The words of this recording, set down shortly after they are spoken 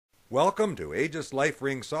Welcome to Aegis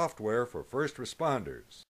LifeRing software for first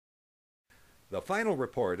responders. The final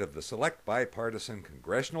report of the Select Bipartisan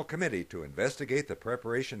Congressional Committee to investigate the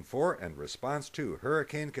preparation for and response to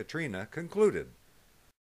Hurricane Katrina concluded.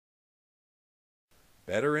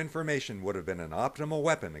 Better information would have been an optimal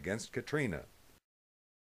weapon against Katrina.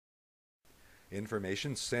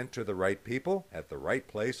 Information sent to the right people at the right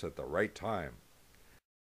place at the right time.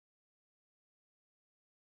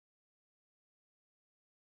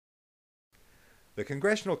 The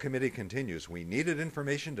Congressional Committee continues, we needed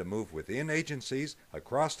information to move within agencies,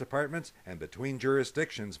 across departments, and between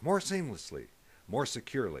jurisdictions more seamlessly, more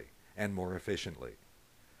securely, and more efficiently.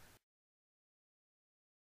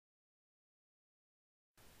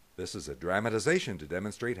 This is a dramatization to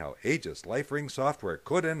demonstrate how Aegis LifeRing software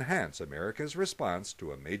could enhance America's response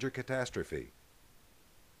to a major catastrophe.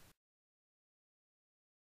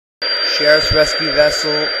 Sheriff's Rescue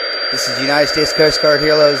Vessel. This is United States Coast Guard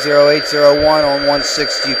Helo 0801 on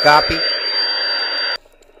 16. Copy.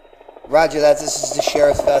 Roger that. This is the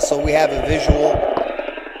Sheriff's Vessel. We have a visual.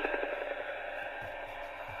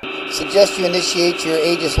 Suggest you initiate your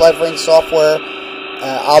Aegis LifeRing software.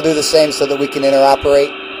 I'll do the same so that we can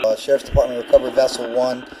interoperate. Sheriff's Department recovered Vessel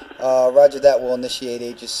 1. Roger that. We'll initiate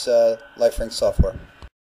Aegis LifeRing software.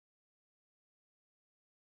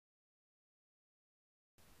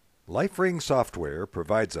 LifeRing software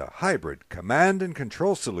provides a hybrid command and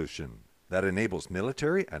control solution that enables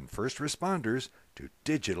military and first responders to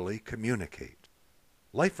digitally communicate.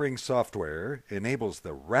 LifeRing software enables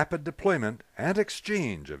the rapid deployment and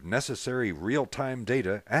exchange of necessary real-time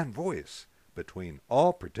data and voice between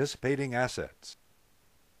all participating assets.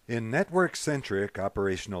 In network-centric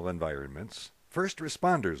operational environments, first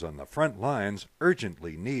responders on the front lines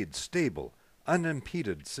urgently need stable,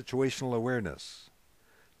 unimpeded situational awareness.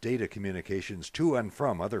 Data communications to and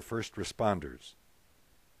from other first responders.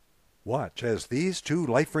 Watch as these two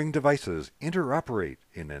LifeRing devices interoperate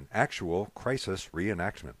in an actual crisis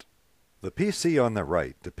reenactment. The PC on the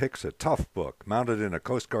right depicts a tough book mounted in a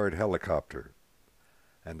Coast Guard helicopter,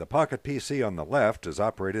 and the Pocket PC on the left is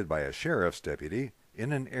operated by a sheriff's deputy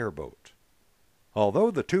in an airboat. Although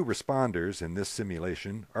the two responders in this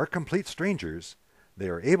simulation are complete strangers, they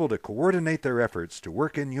are able to coordinate their efforts to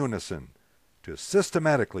work in unison to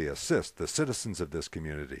systematically assist the citizens of this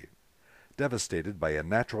community, devastated by a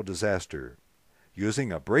natural disaster,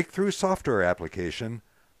 using a breakthrough software application,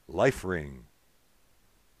 LifeRing.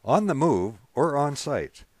 On the move or on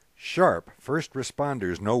site, sharp first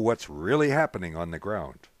responders know what's really happening on the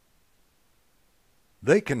ground.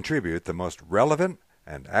 They contribute the most relevant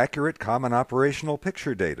and accurate common operational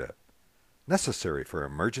picture data, necessary for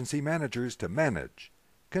emergency managers to manage,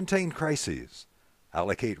 contain crises,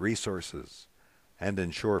 allocate resources, and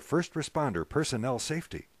ensure first responder personnel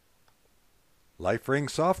safety.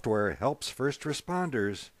 LifeRing software helps first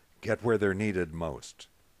responders get where they're needed most.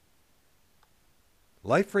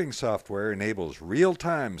 LifeRing software enables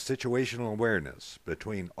real-time situational awareness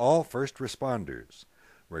between all first responders,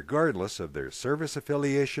 regardless of their service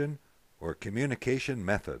affiliation or communication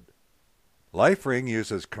method. LifeRing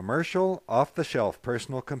uses commercial, off-the-shelf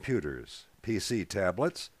personal computers, PC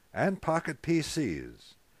tablets, and Pocket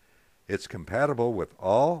PCs. It's compatible with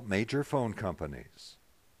all major phone companies.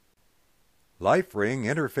 LifeRing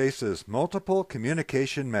interfaces multiple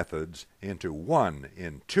communication methods into one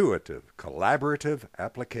intuitive, collaborative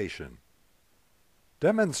application.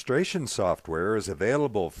 Demonstration software is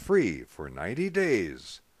available free for 90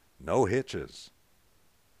 days, no hitches.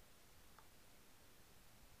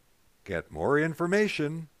 Get more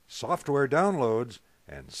information, software downloads,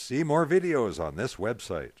 and see more videos on this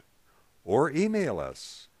website. Or email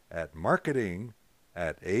us at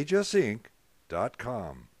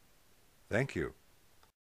marketing@aegisinc.com. Thank you.